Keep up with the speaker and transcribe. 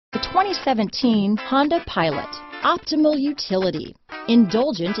2017 Honda Pilot. Optimal utility,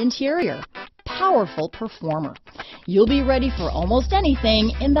 indulgent interior, powerful performer. You'll be ready for almost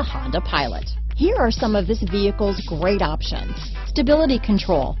anything in the Honda Pilot. Here are some of this vehicle's great options: stability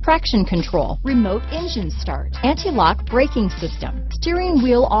control, traction control, remote engine start, anti-lock braking system, steering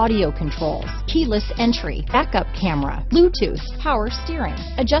wheel audio controls, keyless entry, backup camera, Bluetooth, power steering,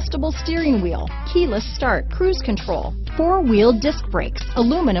 adjustable steering wheel, keyless start, cruise control, four-wheel disc brakes,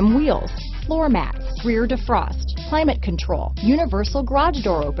 aluminum wheels, floor mats, rear defrost, climate control, universal garage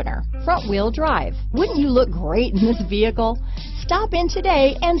door opener, front wheel drive. Wouldn't you look great in this vehicle? Stop in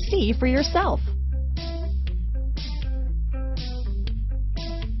today and see for yourself.